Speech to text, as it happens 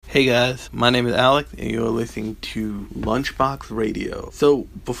Hey guys, my name is Alex, and you're listening to Lunchbox Radio. So,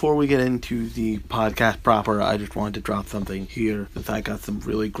 before we get into the podcast proper, I just wanted to drop something here, since I got some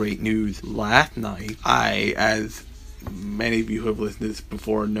really great news last night. I, as many of you who have listened to this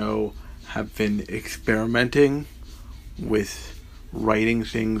before know, have been experimenting with writing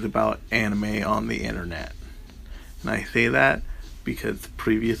things about anime on the internet. And I say that because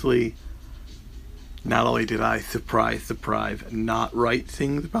previously, not only did I, surprise, not write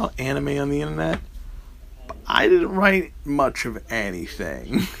things about anime on the internet, but I didn't write much of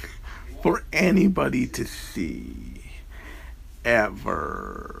anything for anybody to see,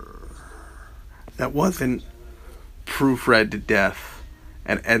 ever, that wasn't proofread to death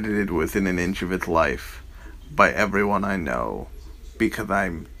and edited within an inch of its life by everyone I know, because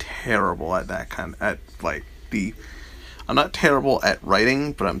I'm terrible at I'm not terrible at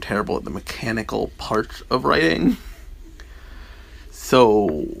writing, but I'm terrible at the mechanical parts of writing.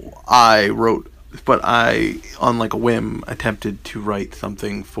 So I on like a whim, attempted to write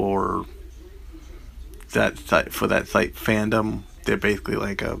something for that site Fandom. They're basically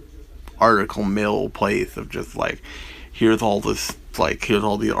like a article mill place of just like, here's all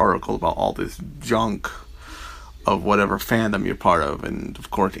the articles about all this junk of whatever fandom you're part of, and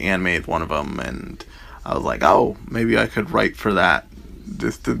of course anime is one of them. And I was like, oh, maybe I could write for that.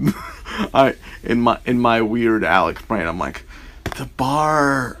 Just to, in my weird Alex brain, I'm like, the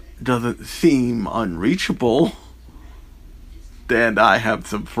bar doesn't seem unreachable, and I have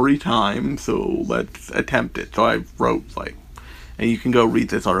some free time, so let's attempt it. So I wrote and you can go read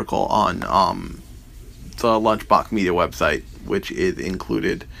this article on the Lunchbox Media website, which is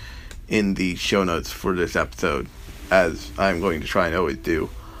included in the show notes for this episode, as I'm going to try and always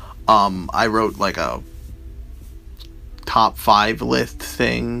do. I wrote like a top 5 list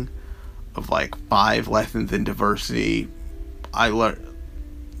thing of like 5 lessons in diversity I learned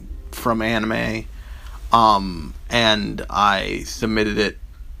from anime, and I submitted it,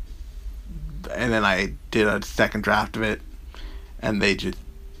 and then I did a second draft of it, and they just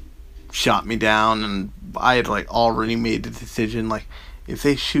shot me down. And I had like already made the decision, like, if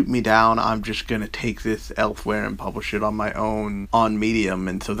they shoot me down, I'm just gonna take this elsewhere and publish it on my own on Medium.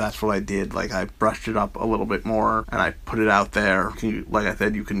 And so that's what I did. Like, I brushed it up a little bit more and I put it out there. Like I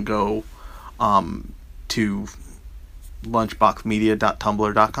said, you can go to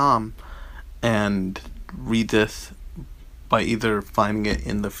lunchboxmedia.tumblr.com and read this by either finding it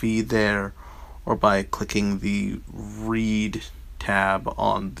in the feed there or by clicking the read tab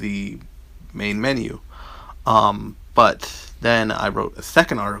on the main menu. But then I wrote a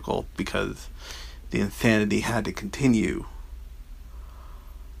second article because the insanity had to continue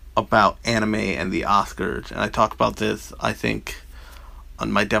about anime and the Oscars. And I talked about this, I think,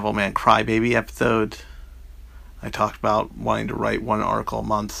 on my Devilman Crybaby episode. I talked about wanting to write one article a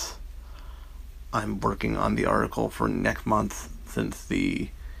month. I'm working on the article for next month, since the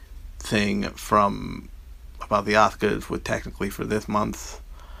thing about the Oscars was technically for this month.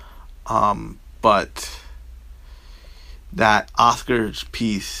 But that Oscars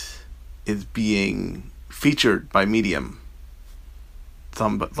piece is being featured by Medium.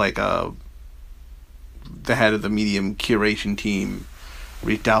 The head of the Medium curation team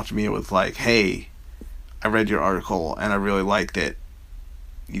reached out to me and was like, hey, I read your article and I really liked it.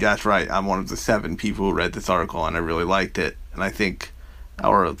 That's right, I'm one of the 7 people who read this article and I really liked it. And I think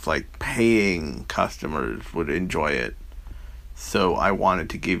our paying customers would enjoy it. So I wanted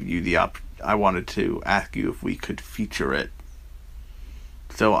to give you I wanted to ask you if we could feature it.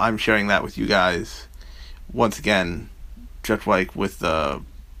 So I'm sharing that with you guys. Once again, just like with the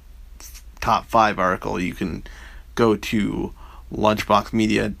top 5 article, you can go to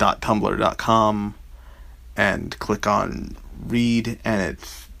lunchboxmedia.tumblr.com and click on read, and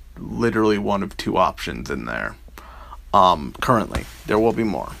it's literally one of 2 options in there. Currently, there will be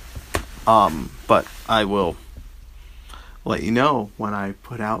more. But I will let you know when I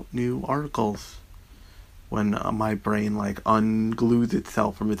put out new articles, when my brain unglues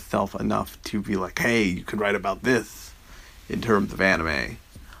itself from itself enough to be like, hey, you could write about this in terms of anime,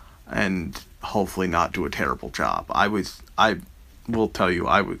 and hopefully not do a terrible job. I will tell you,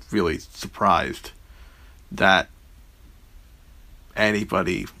 I was really surprised that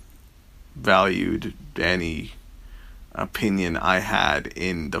anybody valued any opinion I had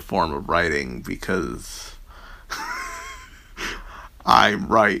in the form of writing, because I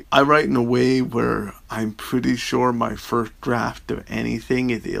write in a way where I'm pretty sure my first draft of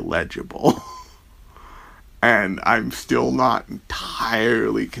anything is illegible. And I'm still not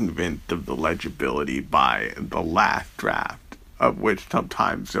entirely convinced of the legibility by the last draft, of which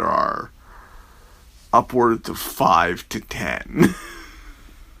sometimes there are upwards of 5 to 10.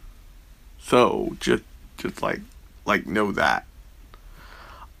 So just know that.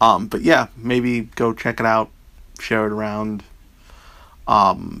 But yeah, maybe go check it out, share it around,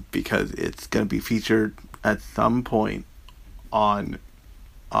 because it's gonna be featured at some point on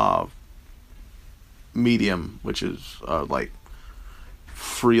Medium, which is like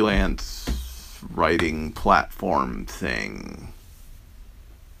freelance writing platform thing.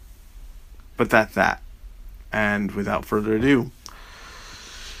 But that's that. And without further ado,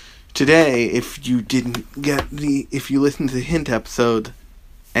 today, if you listened to the hint episode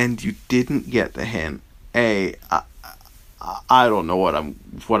and you didn't get the hint, I don't know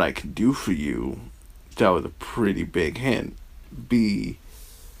what I can do for you. That was a pretty big hint. B,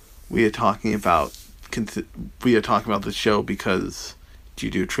 we are talking about the show because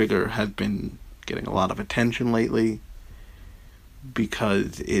Studio Trigger has been getting a lot of attention lately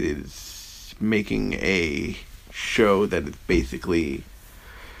because it is making a show that is basically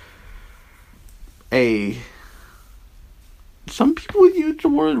some people would use the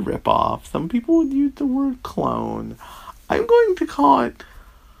word ripoff, some people would use the word clone. I'm going to call it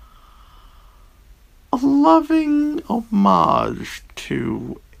a loving homage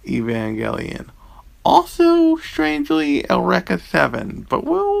to Evangelion. Also, strangely, Eureka 7, but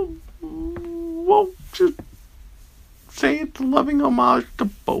we'll just say it's a loving homage to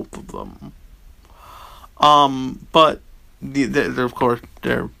both of them. But they're, of course,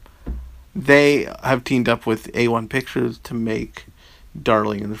 they have teamed up with A1 Pictures to make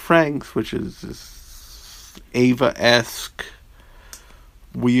Darling in the Franxx, which is this Ava-esque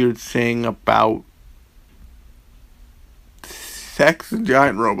weird thing about sex and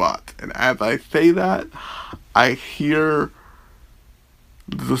giant robots. And as I say that, I hear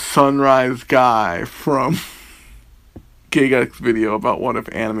the Sunrise guy from Gigax video about one of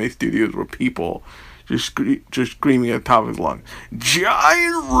anime studios where people just screaming at the top of his lungs,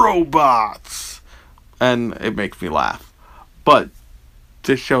 giant robots! And it makes me laugh. But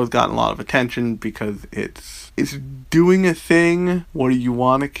this show has gotten a lot of attention because it's doing a thing where you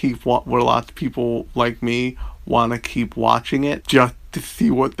want to keep, where lots of people like me want to keep watching it just to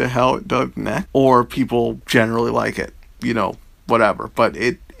see what the hell it does next. Or people generally like it, whatever. But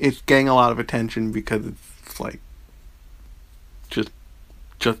it's getting a lot of attention because it's like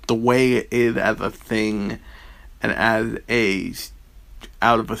just the way it is as a thing and as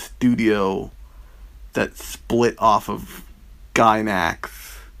out of a studio that split off of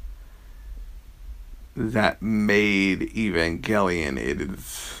Gainax that made Evangelion. It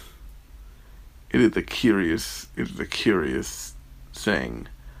is a curious thing.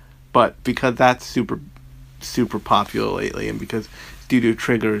 But because that's super popular lately, and because Studio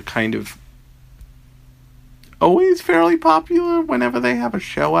Trigger kind of always fairly popular whenever they have a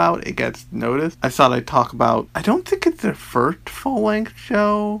show out, it gets noticed. I thought I'd talk about, I don't think it's their first full-length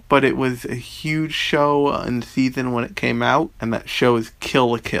show, but it was a huge show in the season when it came out, and that show is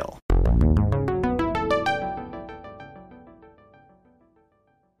Kill la Kill.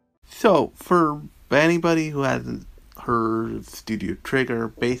 So, for anybody who hasn't heard Studio Trigger,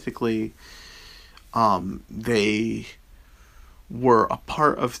 basically, they were a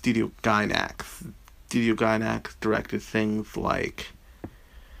part of Studio Gainax. Studio Gainax directed things like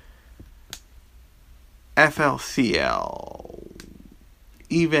FLCL,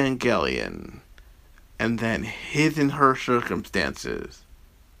 Evangelion, and then His and Her Circumstances.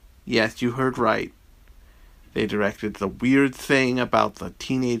 Yes, you heard right. They directed the weird thing about the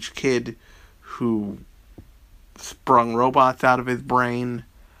teenage kid who sprung robots out of his brain.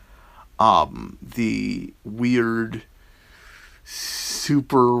 The weird,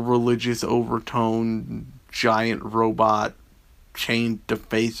 super religious overtone giant robot changed the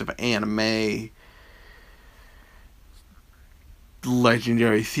face of anime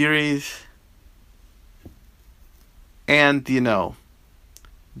legendary series. And,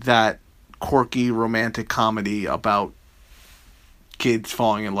 that quirky romantic comedy about kids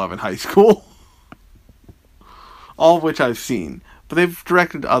falling in love in high school. All of which I've seen. But they've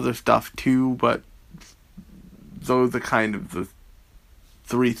directed other stuff too, but those are kind of the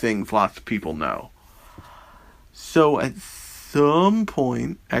three things lots of people know. So at some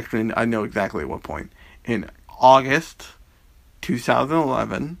point, actually I know exactly at what point, in August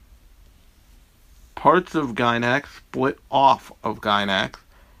 2011, parts of Gainax split off of Gainax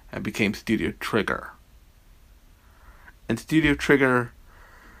and became Studio Trigger. And Studio Trigger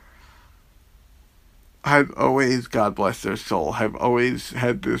have always, God bless their soul, have always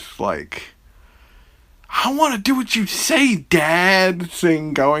had this, like, I want to do what you say, Dad,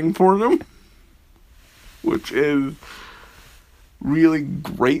 thing going for them. Which is really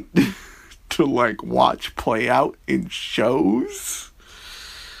great to, like, watch play out in shows.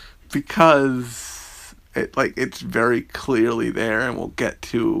 because it's very clearly there, and we'll get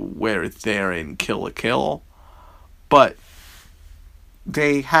to where it's there in Kill la Kill. But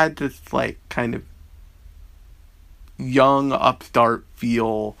they had this like kind of young upstart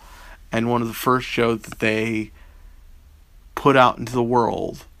feel, and one of the first shows that they put out into the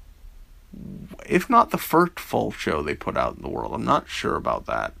world, if not the first full show they put out in the world, I'm not sure about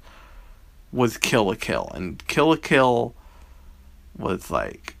that, was Kill la Kill. And Kill la Kill was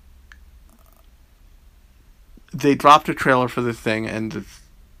like, they dropped a trailer for this thing, and the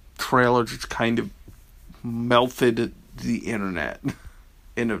trailer just kind of melted the internet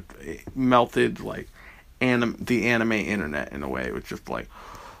melted like the anime internet in a way. It was just like,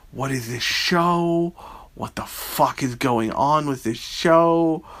 what is this show? What the fuck is going on with this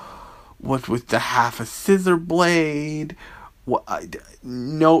show? What with the half a scissor blade?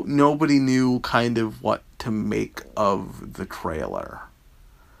 Nobody knew kind of what to make of the trailer.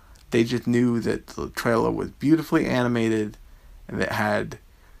 They just knew that the trailer was beautifully animated and it had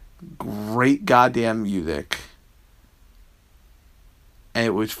great goddamn music. And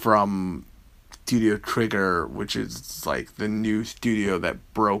it was from Studio Trigger, which is like the new studio that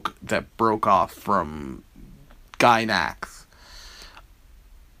broke off from Gainax.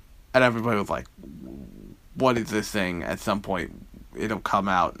 And everybody was like, what is this thing? At some point it'll come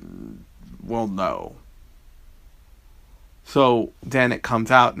out and we'll know. So then it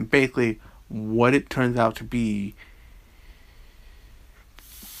comes out, and basically what it turns out to be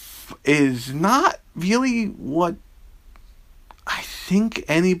is not really what I think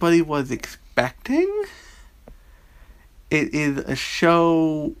anybody was expecting. It is a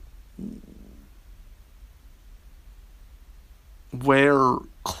show where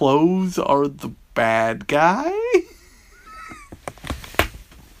clothes are the bad guy.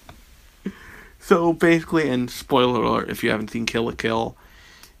 So basically, and spoiler alert, if you haven't seen Kill la Kill,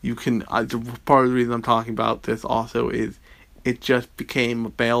 you can, part of the reason I'm talking about this also is it just became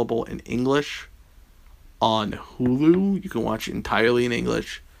available in English on Hulu. You can watch it entirely in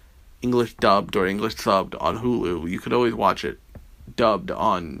English dubbed or English subbed on Hulu. You could always watch it dubbed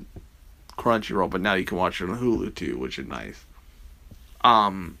on Crunchyroll, but now you can watch it on Hulu too, which is nice.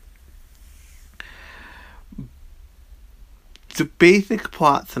 The basic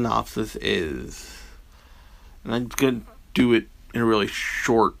plot synopsis is, and I'm going to do it in a really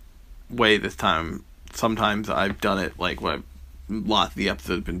short way this time. Sometimes I've done it like when lots of the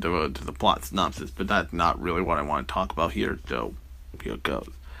episodes have been devoted to the plot synopsis, but that's not really what I want to talk about here, so here it goes.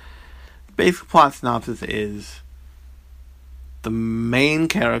 The basic plot synopsis is the main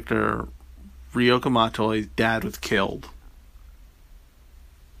character, Ryoko Matoi's dad, was killed.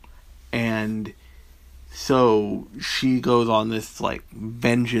 And so she goes on this like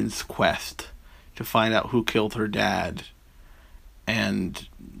vengeance quest to find out who killed her dad. And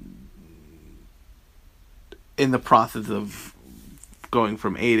in the process of going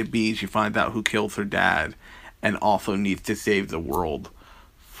from A to B, she finds out who kills her dad and also needs to save the world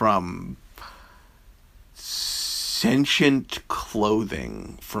from sentient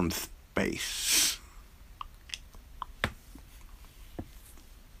clothing from space.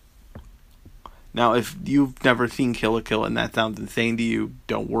 Now, if you've never seen Kill la Kill and that sounds insane to you,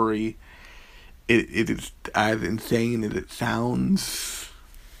 don't worry. It is as insane as it sounds.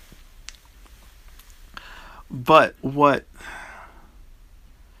 But what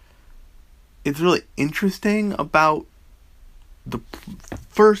is really interesting about the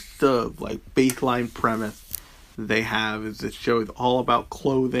first baseline premise they have is this show is all about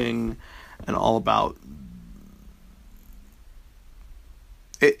clothing and all about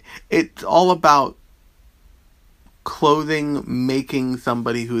it's all about clothing making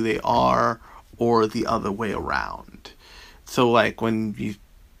somebody who they are, or the other way around. So like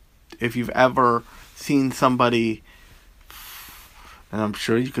if you've ever seen somebody, and I'm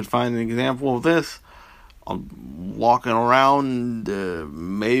sure you could find an example of this, walking around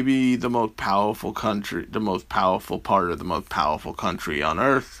maybe the most powerful country, the most powerful part of the most powerful country on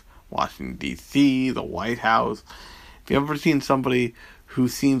earth, Washington D.C., the White House. If you've ever seen somebody who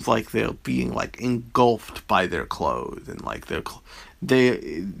seems like they're being like engulfed by their clothes, and like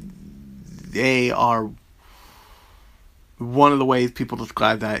they are, one of the ways people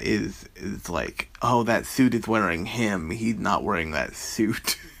describe that is like, oh, that suit is wearing him, he's not wearing that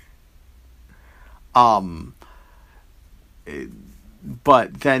suit. But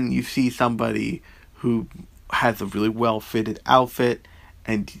then you see somebody who has a really well fitted outfit,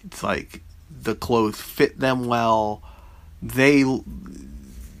 and it's like the clothes fit them well.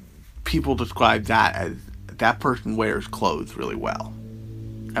 People describe that as that person wears clothes really well.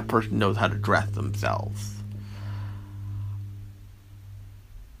 That person knows how to dress themselves.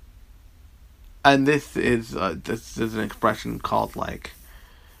 And this is an expression called, like,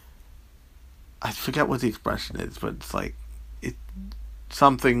 I forget what the expression is, but it's like it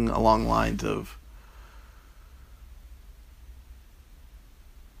something along the lines of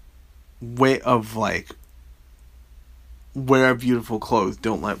like, wear beautiful clothes,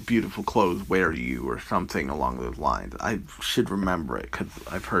 don't let beautiful clothes wear you, or something along those lines. I should remember it because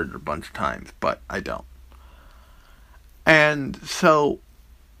I've heard it a bunch of times, but I don't. And so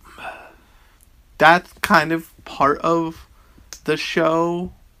that's kind of part of the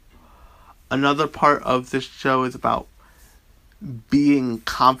show. Another part of this show is about being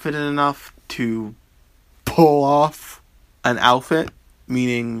confident enough to pull off an outfit,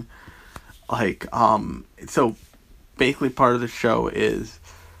 meaning, like, so basically part of the show is,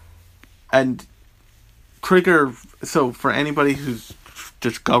 and Trigger, so for anybody who's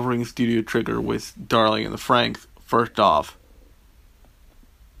discovering Studio Trigger with Darling in the Franxx, first off,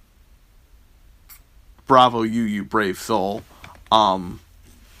 bravo you brave soul,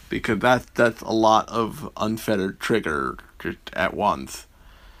 because that's a lot of unfettered Trigger just at once.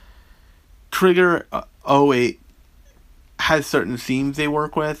 Trigger 08 has certain themes they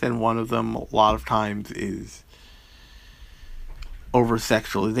work with, and one of them a lot of times is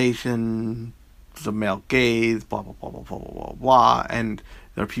over-sexualization, the male gaze, blah, blah, blah, blah, blah, blah, blah, blah. And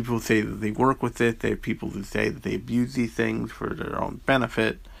there are people who say that they work with it. There are people who say that they abuse these things for their own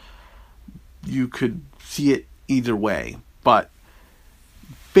benefit. You could see it either way. But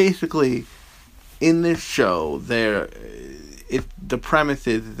basically, in this show, the premise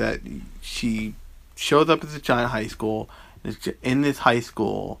is that she shows up as a child in high school. In this high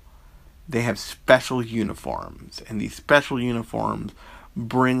school, they have special uniforms, and these special uniforms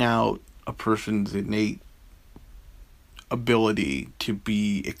bring out a person's innate ability to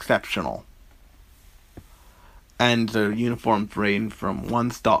be exceptional. And the uniforms range from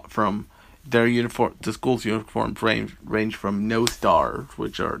the school's uniforms range from no stars,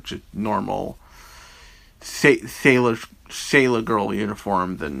 which are just normal sailor girl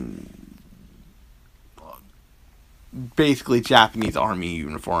uniforms, and basically Japanese army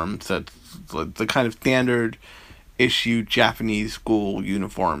uniforms. That's the kind of standard issue Japanese school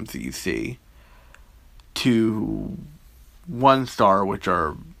uniforms that you see, to one star, which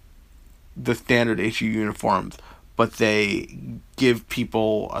are the standard issue uniforms, but they give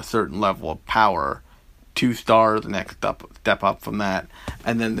people a certain level of power. 2 star, the next step up from that,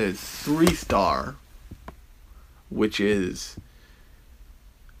 and then there's 3 star, which is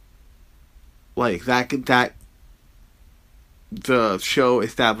like that. The show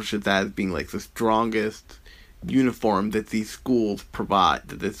establishes that as being like the strongest uniform that these schools provide,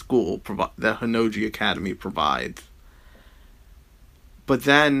 that Honnouji Academy provides. But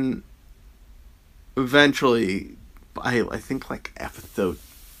then, eventually, I think like episode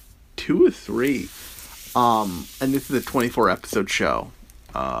 2 or 3, and this is a 24 episode show.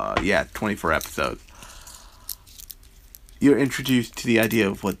 24 episodes. You're introduced to the idea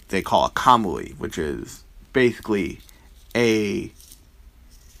of what they call a kamui, which is basically a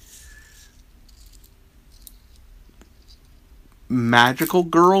magical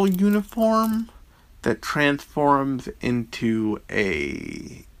girl uniform that transforms into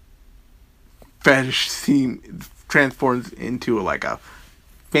a fetish scene, transforms into like a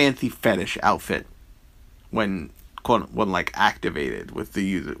fancy fetish outfit when like activated with the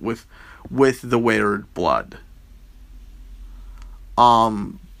user with the wearer's blood.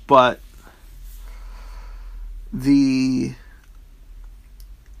 But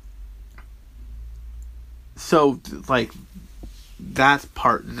that's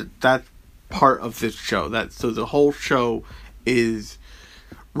part of this show. So the whole show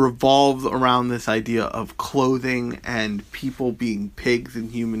revolves around this idea of clothing and people being pigs in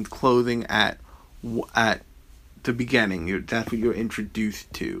human clothing at the beginning. That's what you're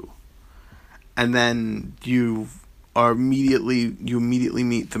introduced to, and then you immediately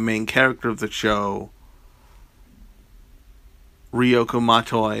meet the main character of the show, Ryoko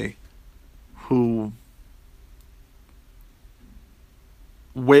Matoi, who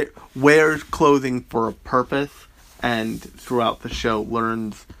wears clothing for a purpose, and throughout the show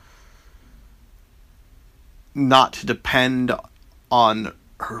learns not to depend on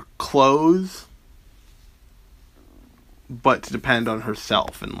her clothes, but to depend on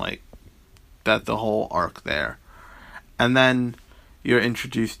herself, and like that's the whole arc there. And then you're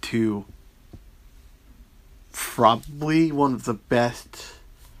introduced to probably one of the best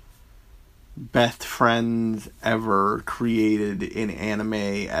friends ever created in anime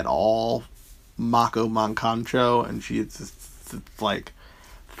at all, Mako Mankancho, and she is this like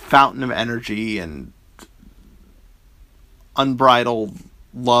fountain of energy and unbridled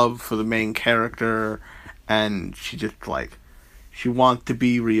love for the main character, and she just like she wants to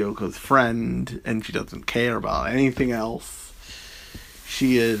be Ryoko's friend, and she doesn't care about anything else.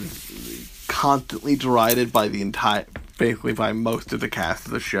 She is constantly derided by basically by most of the cast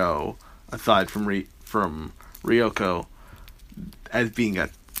of the show, aside from Ryoko, as being a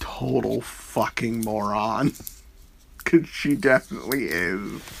total fucking moron. Because she definitely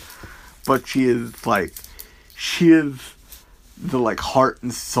is. But she is the like heart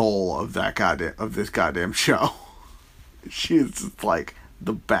and soul of this goddamn show. She is just like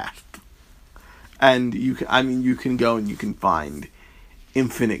the best. And you can go and you can find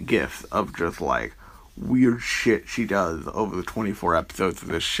infinite gifts of just like weird shit she does over the 24 episodes of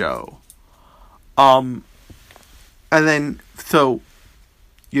this show. And then so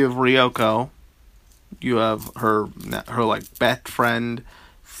you have Ryoko, you have her like best friend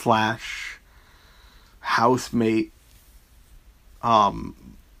 / housemate,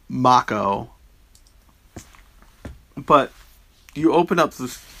 Mako. But you open up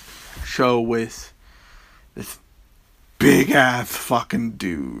this show with this big ass fucking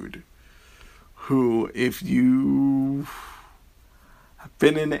dude who, if you have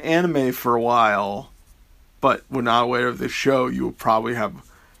been in anime for a while but were not aware of this show, you would probably have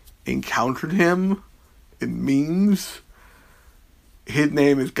encountered him in memes. His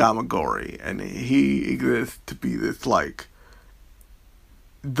name is Gamagori, and he exists to be this like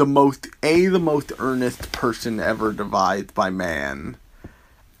the most earnest person ever devised by man,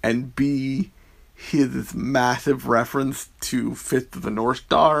 and B, he has this massive reference to Fist of the North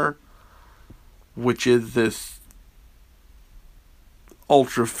Star, which is this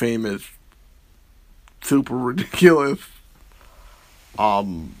ultra famous, super ridiculous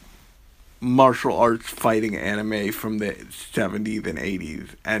martial arts fighting anime from the 70s and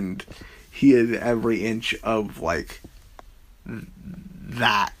 80s, and he is every inch of like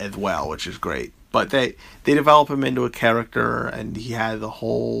that as well, which is great. But they develop him into a character, and he has a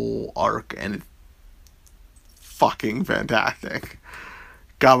whole arc, and it's fucking fantastic.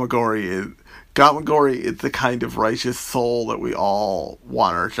 Gamagori is the kind of righteous soul that we all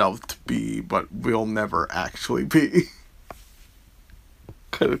want ourselves to be, but we'll never actually be.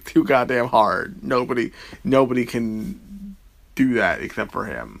 Because it's too goddamn hard. Nobody can do that except for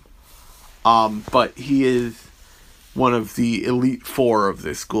him. But he is one of the elite 4 of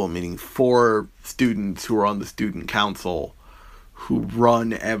this school, meaning 4 students who are on the student council who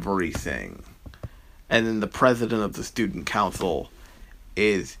run everything. And then the president of the student council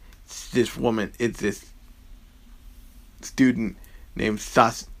is this student named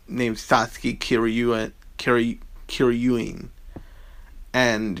Satsuki Kiryuin.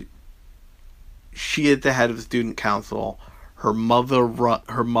 And she is the head of the student council. Her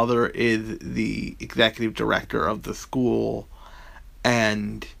mother is the executive director of the school,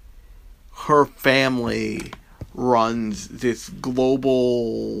 and her family runs this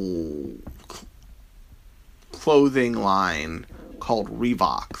global clothing line called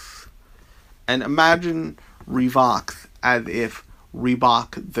Reeboks. And imagine Reeboks as if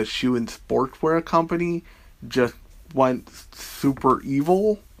Reebok, the shoe and sportswear company, just went super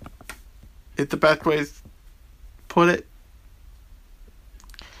evil. Is the best way to put it.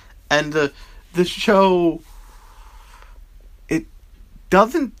 And the show, it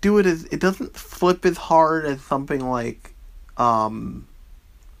doesn't flip as hard as something like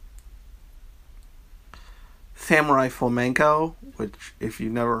Samurai Flamenco, which, if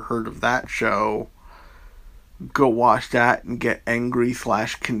you've never heard of that show, go watch that and get angry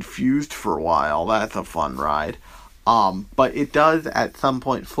 / confused for a while. That's a fun ride. But it does at some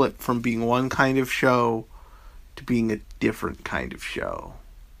point flip from being one kind of show to being a different kind of show.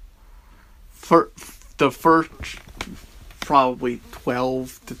 For the first probably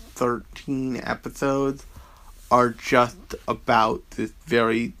 12 to 13 episodes are just about this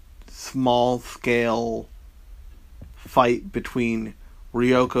very small scale fight between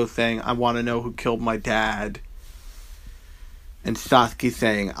Ryoko saying, "I want to know who killed my dad," and Sasuke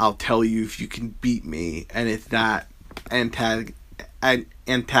saying, "I'll tell you if you can beat me." And it's that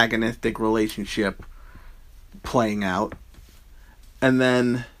antagonistic relationship playing out. And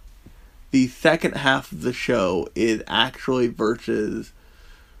then the second half of the show is actually versus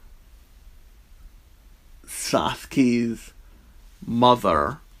Sasuke's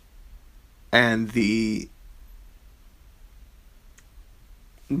mother and the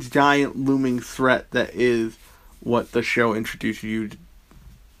giant looming threat that is what the show introduces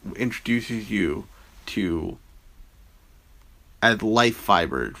you to as life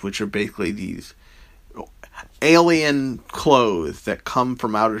fibers, which are basically these alien clothes that come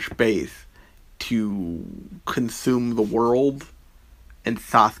from outer space to consume the world and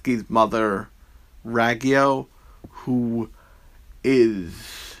Sasuke's mother, Ragyo, who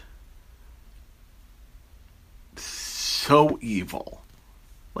is so evil.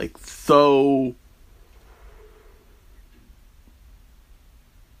 Like, so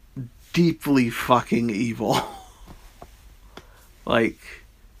deeply fucking evil. Like,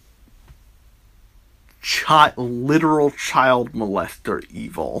 literal child molester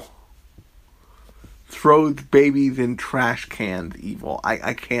evil. Throws babies in trash cans evil.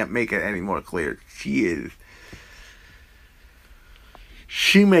 I can't make it any more clear. She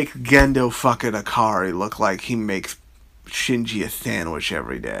makes Gendo fucking Akari look like he makes Shinji a sandwich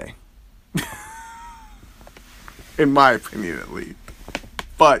every day. In my opinion, at least.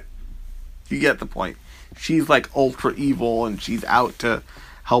 But you get the point. She's like ultra evil, and she's out to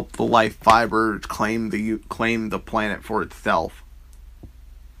help the life fiber claim the planet for itself.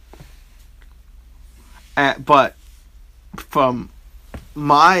 But from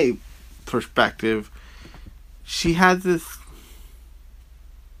my perspective, she has this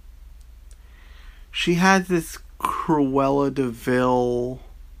Cruella de Vil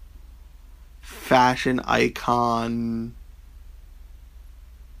fashion icon,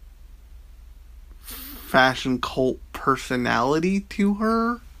 fashion cult personality to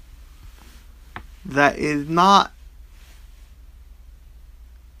her that's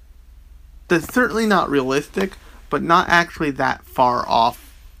certainly not realistic, but not actually that far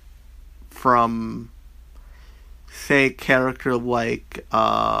off from, say, a character like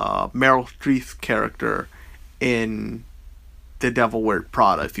Meryl Streep's character in The Devil Wears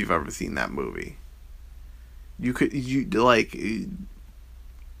Prada, if you've ever seen that movie.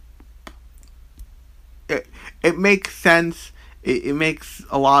 It makes sense. It makes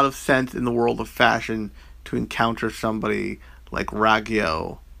a lot of sense in the world of fashion to encounter somebody like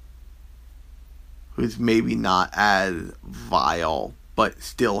Ragyo, who's maybe not as vile, but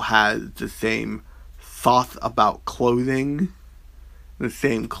still has the same thoughts about clothing, the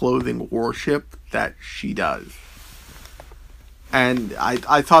same clothing worship that she does. And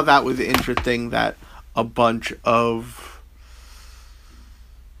I thought that was interesting that a bunch of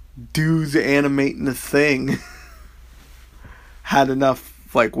dudes animating this thing had enough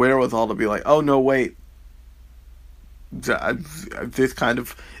like wherewithal to be like, oh no, wait, this kind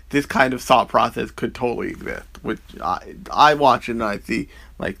of thought process could totally exist. Which I watch it and I see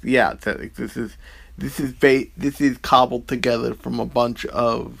like, yeah, this is cobbled together from a bunch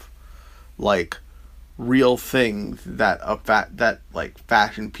of like real things that like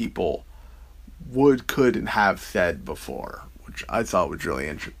fashion people could and have said before, which I thought was really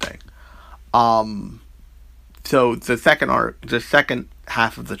interesting. So the second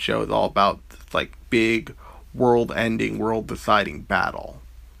half of the show is all about this like big world-ending, world-deciding battle.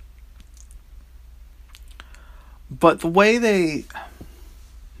 But the way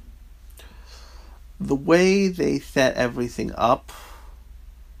they set everything up,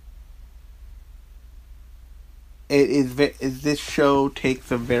 this show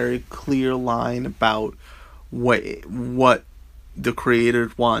takes a very clear line about what the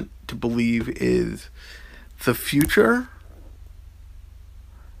creators want to believe is the future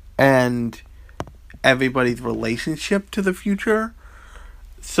and everybody's relationship to the future.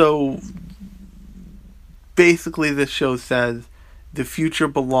 So basically this show says the future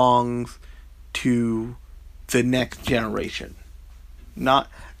belongs to the next generation, not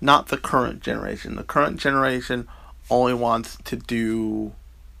the current generation. The current generation only wants to do,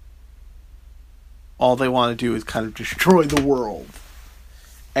 all they want to do is kind of destroy the world.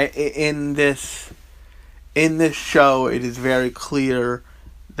 In this show, it is very clear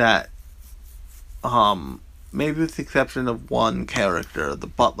that, maybe with the exception of one character, the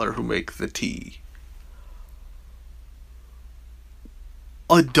butler who makes the tea,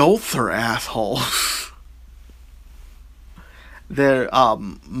 adults are assholes. They're,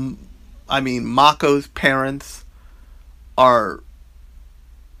 Mako's parents are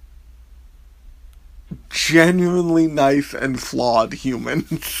genuinely nice and flawed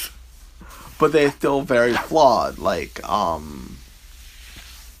humans. But they're still very flawed. Like,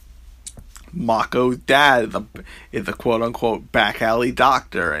 Mako's dad is a quote-unquote back alley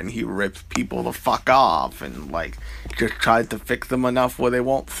doctor, and he rips people the fuck off, and, like, just tries to fix them enough where they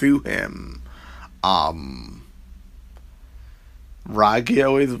won't sue him. Ragyo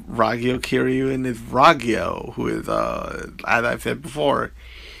Kiryuin is Ragyo, who is, as I've said before,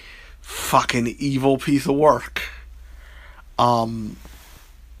 fucking evil piece of work.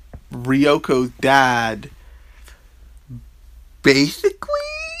 Ryoko's dad basically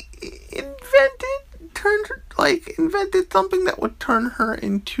invented something that would turn her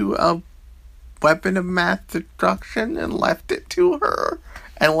into a weapon of mass destruction and left it to her,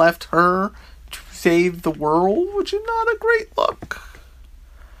 and left her to save the world, which is not a great look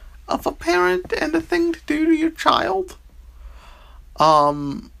of a parent and a thing to do to your child.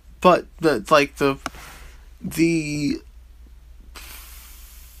 But the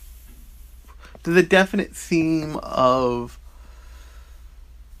definite theme of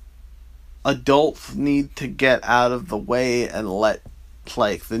adults need to get out of the way and let,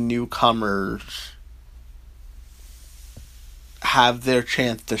 like, the newcomers have their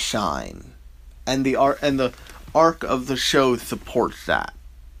chance to shine. And the arc of the show supports that.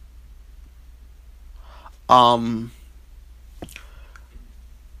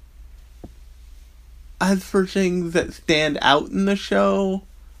 As for things that stand out in the show,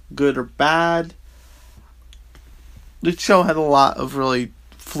 good or bad, the show had a lot of really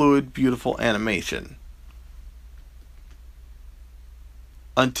fluid, beautiful animation.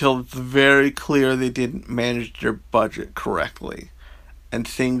 Until it's very clear they didn't manage their budget correctly. And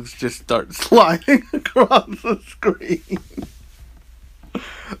things just start sliding across the screen.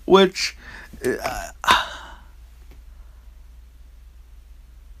 Which,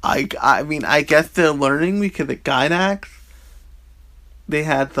 I mean, I guess they're learning, because at Gainax, they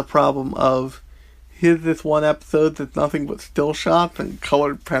had the problem of, here's this one episode that's nothing but still shots and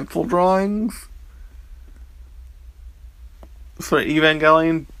colored pencil drawings. For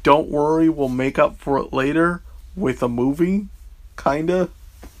Evangelion, don't worry, we'll make up for it later with a movie, kinda.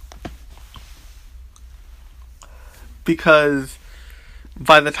 Because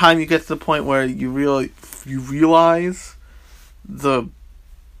by the time you get to the point where you realize the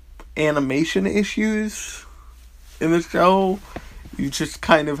animation issues in the show, you just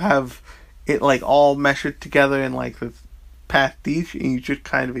kind of have it, like, all meshed together in, like, this pastiche, and you just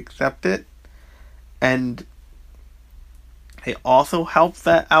kind of accept it. And they also help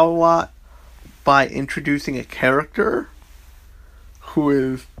that out a lot by introducing a character who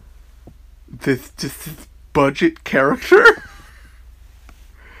is this budget character.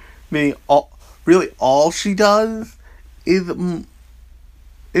 Meaning, all she does is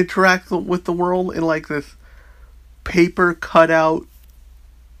interact with the world in, like, this paper cutout.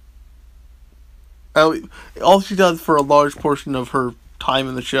 All she does for a large portion of her time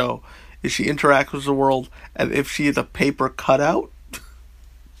in the show is she interacts with the world as if she is a paper cutout.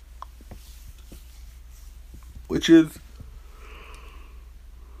 Which is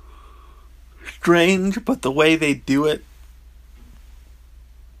strange, but the way they do it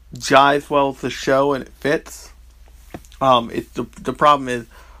jives well with the show and it fits. The problem is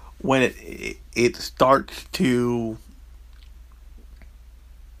when it starts to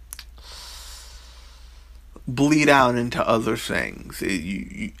bleed out into other things.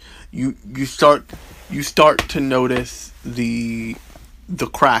 You start to notice the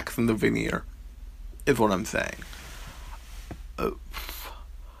cracks in the veneer, is what I'm saying.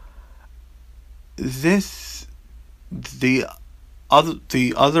 The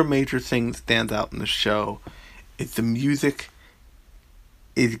other major thing that stands out in the show is the music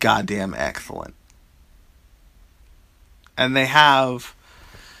is goddamn excellent. And they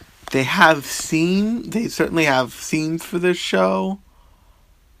certainly have themes for this show.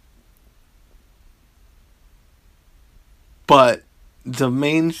 But the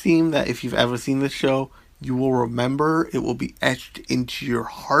main theme that, if you've ever seen this show, you will remember, it will be etched into your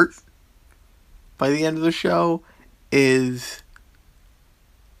heart by the end of the show, is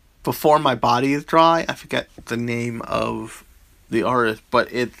Before My Body Is Dry. I forget the name of the artist,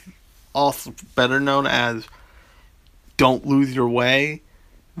 but it's also better known as Don't Lose Your Way.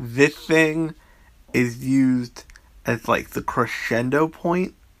 This thing is used as, like, the crescendo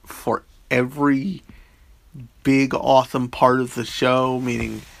point for every big, awesome part of the show,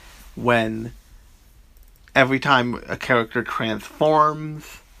 meaning when every time a character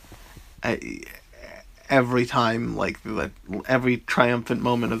transforms, every time, like, every triumphant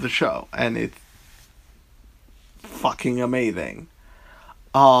moment of the show, and it's fucking amazing.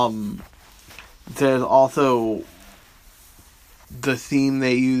 There's also the theme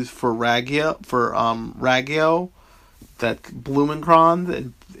they use for Ragyo, that's Blumenkron,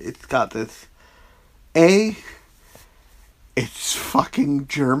 and it's got this it's fucking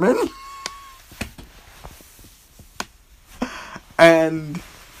German. And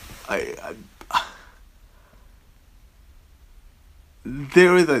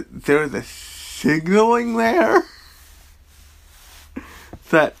there is a signaling there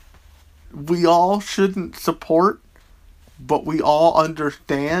that we all shouldn't support, but we all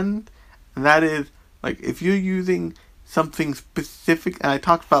understand. And that is, like, if you're using something specific, and I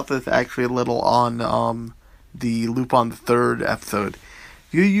talked about this actually a little on the Lupin the Third episode.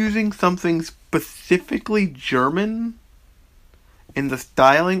 If you're using something specifically German in the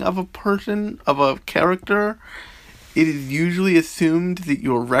styling of a person, of a character, it is usually assumed that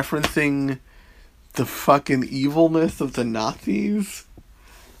you're referencing the fucking evilness of the Nazis.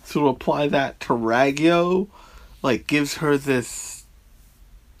 So to apply that to Raggio, like, gives her this,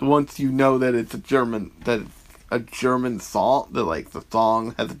 once you know that it's a German song, that, like, the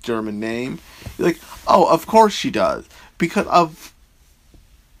song has a German name, you're like, oh, of course she does. Because of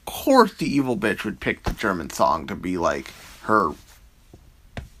course the evil bitch would pick the German song to be, like, her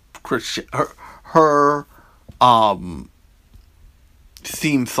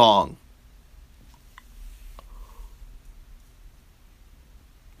theme song.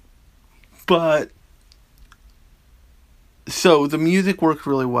 But so the music works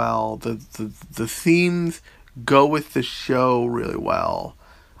really well. The themes go with the show really well.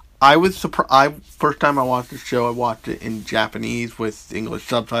 I was surprised. First time I watched the show, I watched it in Japanese with English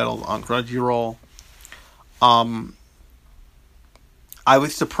subtitles on Crunchyroll. I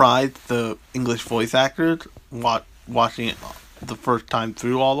was surprised the English voice actors, watching it the first time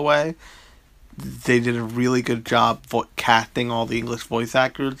through all the way, they did a really good job casting all the English voice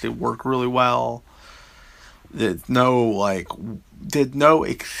actors. They work really well. There's no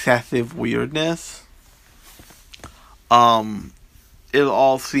excessive weirdness. It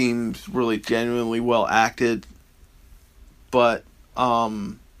all seems really genuinely well acted, but I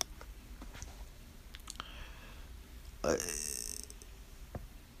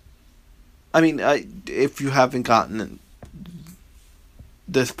mean, if you haven't gotten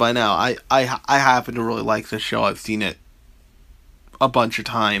this by now, I happen to really like this show. I've seen it a bunch of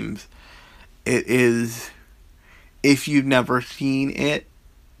times. It is, if you've never seen it,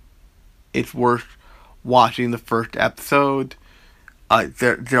 it's worth watching the first episode.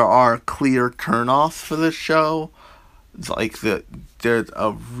 There are clear turnoffs for this show. It's like there's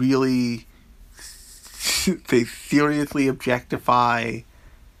a really they seriously objectify.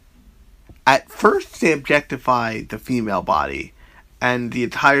 At first, they objectify the female body, and the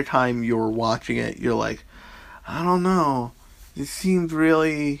entire time you're watching it, you're like, I don't know. This seems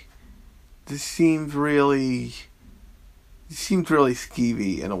really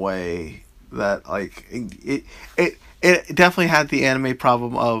skeevy in a way that, like, it definitely had the anime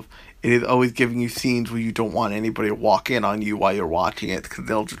problem of it is always giving you scenes where you don't want anybody to walk in on you while you're watching it, because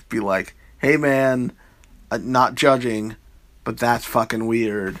they'll just be like, hey man, not judging, but that's fucking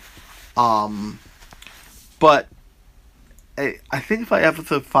weird. But I think by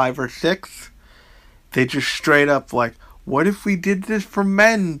episode 5 or 6, they just straight up like, what if we did this for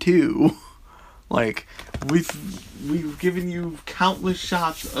men too? Like, we've given you countless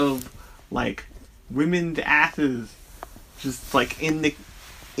shots of, like, women's asses just, like, in the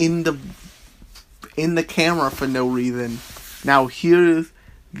camera for no reason. Now here's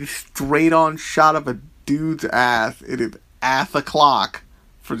the straight on shot of a dude's ass. It is ass o'clock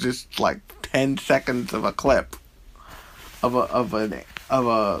for just, like, 10 seconds of a clip of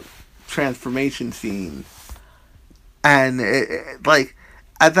a transformation scene. And it, like,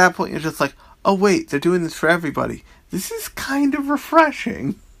 at that point you're just like, oh wait, they're doing this for everybody. This is kind of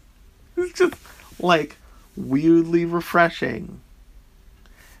refreshing. It's just, like, weirdly refreshing.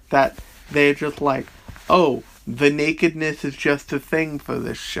 That they're just like, oh, the nakedness is just a thing for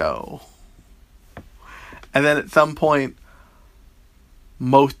this show. And then at some point,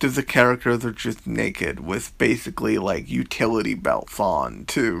 most of the characters are just naked with basically, like, utility belts on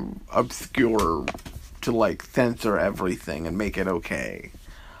to obscure, to, like, censor everything and make it okay.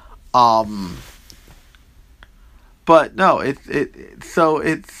 But no, it's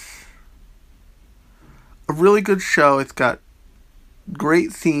a really good show. It's got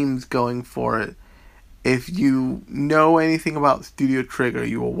great themes going for it. If you know anything about Studio Trigger,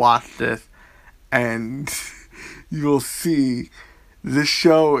 you will watch this and you will see this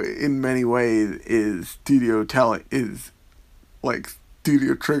show in many ways is Studio Trigger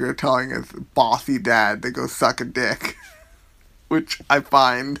telling his bossy dad to go suck a dick. Which I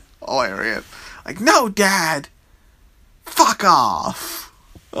find hilarious. Like, no, Dad! Fuck off!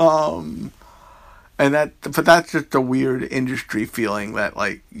 But that's just a weird industry feeling that,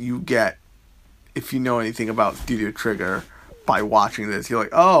 like, you get if you know anything about Studio Trigger by watching this. You're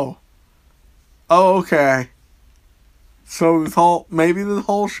like, oh, okay. So this whole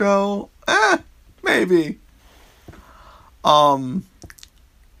show? Maybe.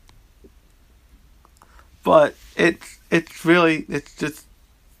 But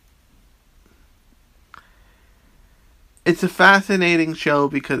it's a fascinating show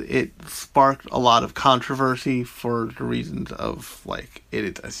because it sparked a lot of controversy for the reasons of, like, it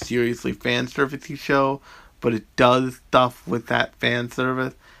is a seriously fan-servicey show, but it does stuff with that fan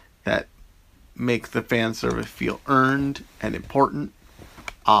service that makes the fan service feel earned and important.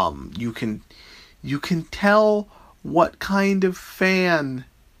 You can tell what kind of fan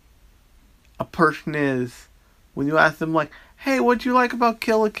a person is when you ask them, like, hey, what do you like about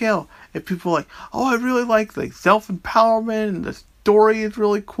Kill la Kill? If people are like, oh, I really like self-empowerment and the story is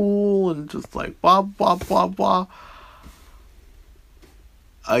really cool and just like blah blah blah blah.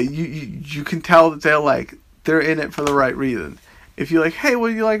 You can tell that they're in it for the right reason. If you're like, hey, what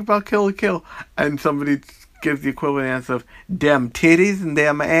do you like about Kill la Kill? And somebody gives the equivalent answer of damn titties and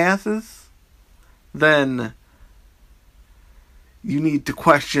damn asses, then you need to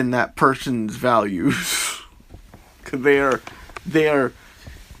question that person's values. Because they are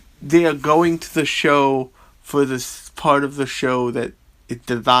going to the show for this part of the show that is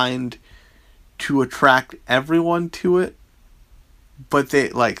designed to attract everyone to it. But they,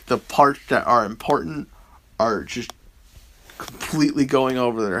 like, the parts that are important are just completely going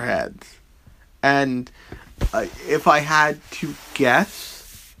over their heads. And if I had to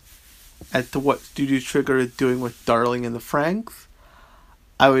guess as to what Studio Trigger is doing with Darling in the Franxx,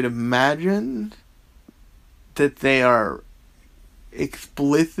 I would imagine that they are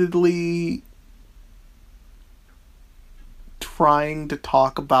explicitly trying to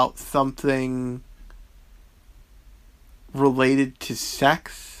talk about something related to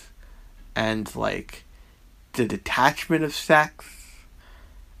sex and, like, the detachment of sex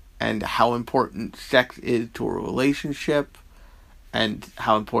and how important sex is to a relationship and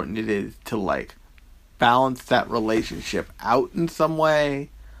how important it is to, like, balance that relationship out in some way,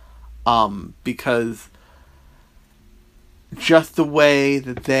 because just the way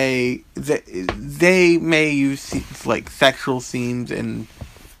that they may use, like, sexual scenes in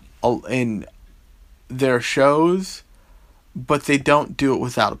their shows, but they don't do it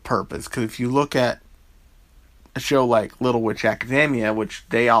without a purpose. Because if you look at a show like Little Witch Academia, which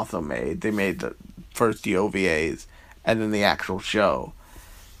they also made, they made the first the OVAs and then the actual show,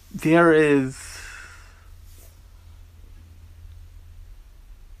 there is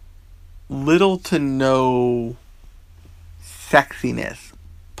little to no sexiness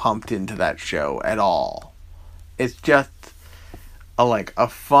pumped into that show at all. It's just a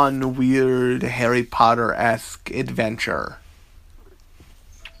fun, weird, Harry Potter-esque adventure.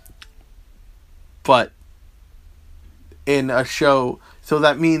 But in a show, so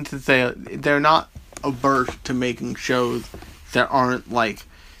that means that they're not averse to making shows that aren't, like,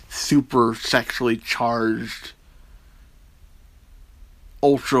 super sexually charged,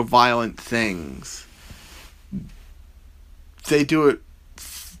 ultra-violent things. They do it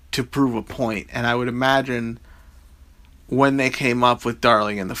to prove a point, and I would imagine when they came up with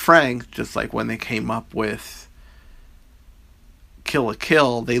Darling in the Franxx, just like when they came up with Kill la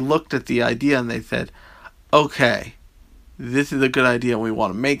Kill, they looked at the idea and they said, okay, this is a good idea and we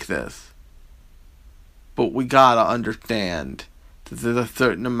want to make this, but we gotta understand that there's a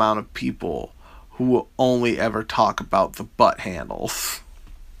certain amount of people who will only ever talk about the butt handles.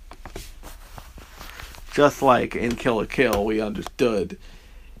 Just like in Kill la Kill, we understood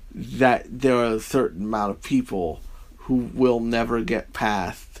that there are a certain amount of people who will never get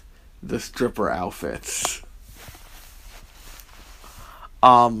past the stripper outfits.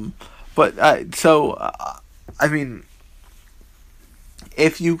 I mean,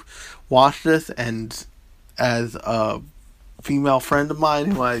 if you watch this, and as a female friend of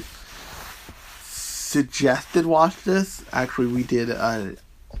mine who I suggested watch this, actually we did an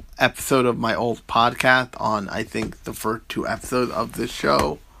episode of my old podcast on, I think, the first 2 episodes of this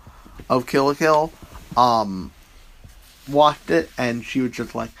show, of Kill la Kill, watched it, and she was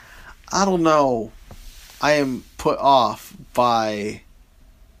just like, I don't know, I am put off by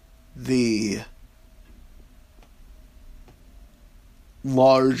the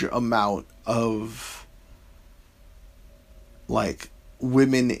large amount of, like,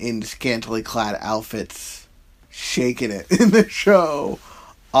 women in scantily clad outfits shaking it in the show.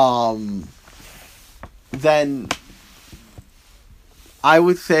 Then I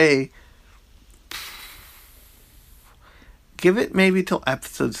would say give it maybe till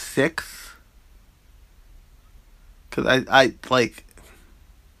episode 6. Because I like,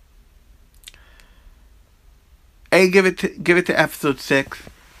 A, give it to episode 6.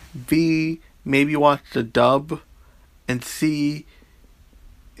 B, maybe watch the dub. And C,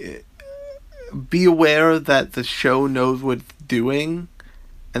 be aware that the show knows what it's doing,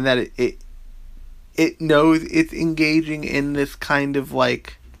 and that it knows it's engaging in this kind of,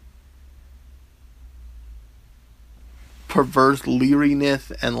 like, perverse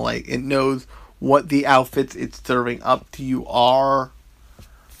leeriness, and, like, it knows what the outfits it's serving up to you are.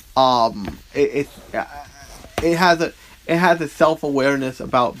 It has it has a self-awareness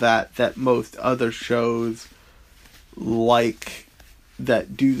about that most other shows like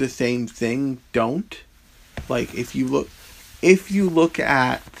that do the same thing don't. Like if you look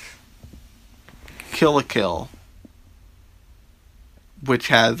at Kill la Kill, which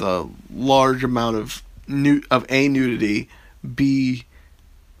has a large amount of nudity, b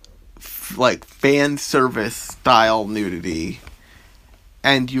like fan service style nudity,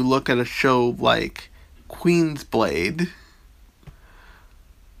 and you look at a show like Queensblade,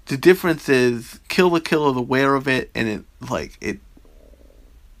 the difference is Kill la Kill is aware of it, and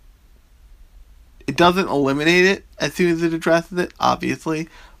it doesn't eliminate it as soon as it addresses it, obviously,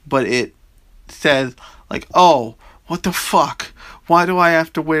 but it says, like, oh, what the fuck? Why do I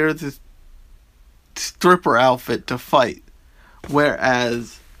have to wear this stripper outfit to fight?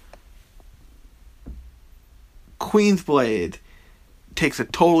 Whereas Queensblade takes a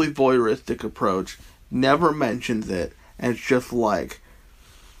totally voyeuristic approach, never mentions it, and it's just like,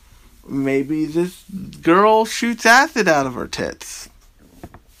 maybe this girl shoots acid out of her tits.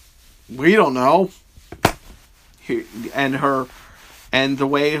 We don't know. And the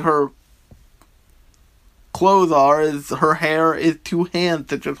way her clothes are is her hair is two hands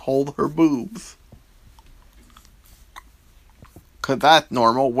that just hold her boobs. 'Cause that's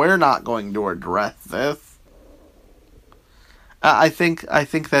normal. We're not going to address this. I think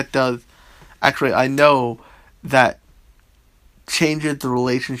that does. Actually, I know that changes the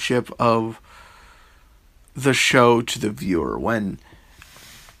relationship of the show to the viewer. When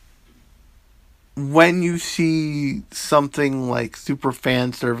you see something like super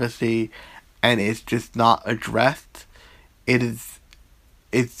fan servicey and it's just not addressed, it's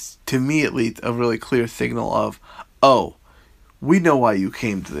to me at least a really clear signal of, oh, we know why you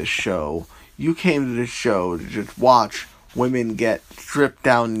came to this show. You came to this show to just watch women get stripped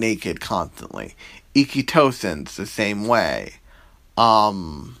down naked constantly. Ikitosen's the same way.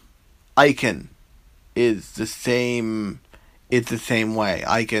 Icon is the same way.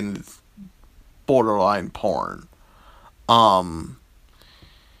 Icon's borderline porn.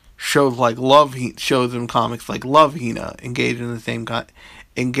 Shows like shows in comics like Love Hina engage in the same kind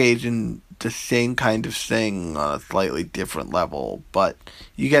of thing on a slightly different level, but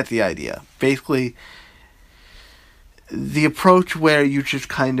you get the idea. Basically, the approach where you just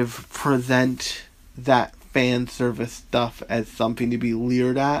kind of present that fan service stuff as something to be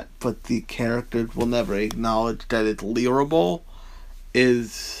leered at, but the characters will never acknowledge that it's leerable,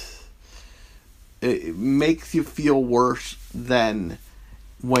 it makes you feel worse than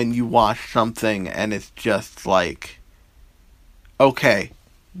when you watch something and it's just like, okay,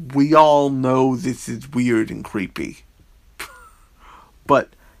 we all know this is weird and creepy, but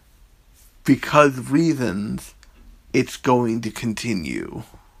because of reasons, it's going to continue.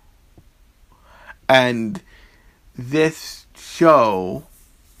 And this show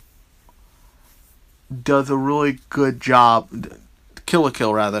does a really good job, Kill la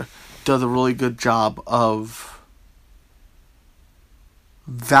Kill rather, does a really good job of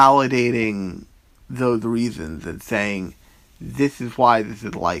validating those reasons and saying, this is why this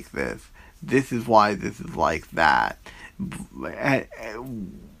is like this. This is why this is like that.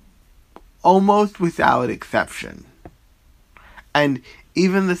 Almost without exception. And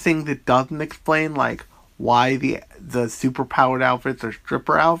even the thing that doesn't explain, like, why the superpowered outfits are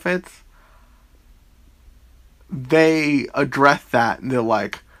stripper outfits, they address that and they're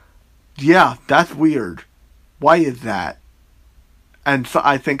like, yeah, that's weird. Why is that? And so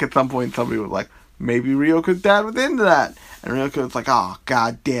I think at some point somebody was like, maybe Ryoko's dad was into that. And Ryoko was like, oh,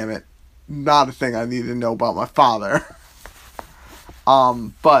 god damn it. Not a thing I need to know about my father.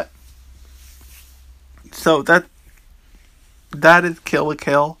 But, so that is Kill la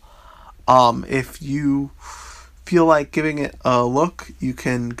Kill. If you feel like giving it a look, you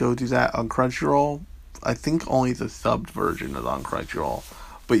can go do that on Crunchyroll. I think only the subbed version is on Crunchyroll.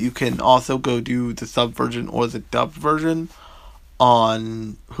 But you can also go do the subbed version or the dubbed version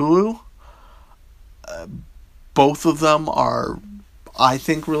on Hulu. Both of them are, I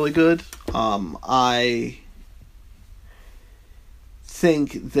think, really good. I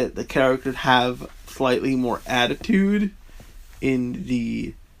think that the characters have slightly more attitude in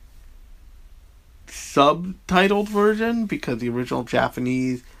the subtitled version, because the original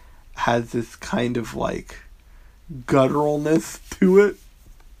Japanese has this kind of like gutturalness to it.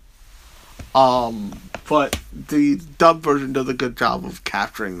 But the dub version does a good job of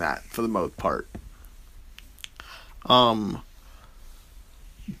capturing that for the most part.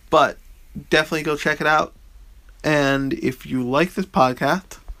 But definitely go check it out. And if you like this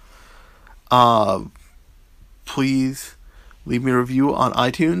podcast, please leave me a review on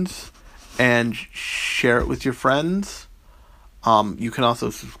iTunes and share it with your friends. You can also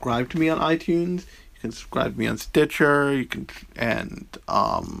subscribe to me on iTunes. You can subscribe to me on Stitcher. You can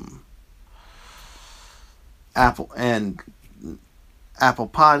Apple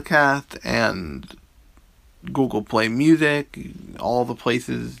Podcast and Google Play Music, all the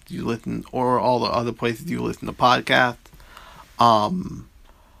places you listen, or all the other places you listen to podcasts.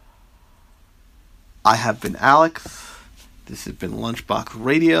 I have been Alex. This has been Lunchbox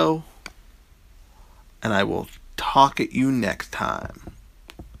Radio, and I will talk at you next time.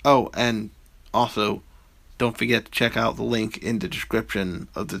 Oh, and also, don't forget to check out the link in the description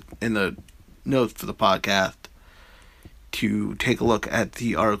in the notes for the podcast to take a look at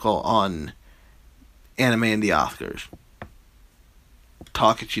the article on anime and the Oscars.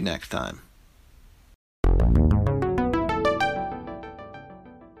 Talk at you next time.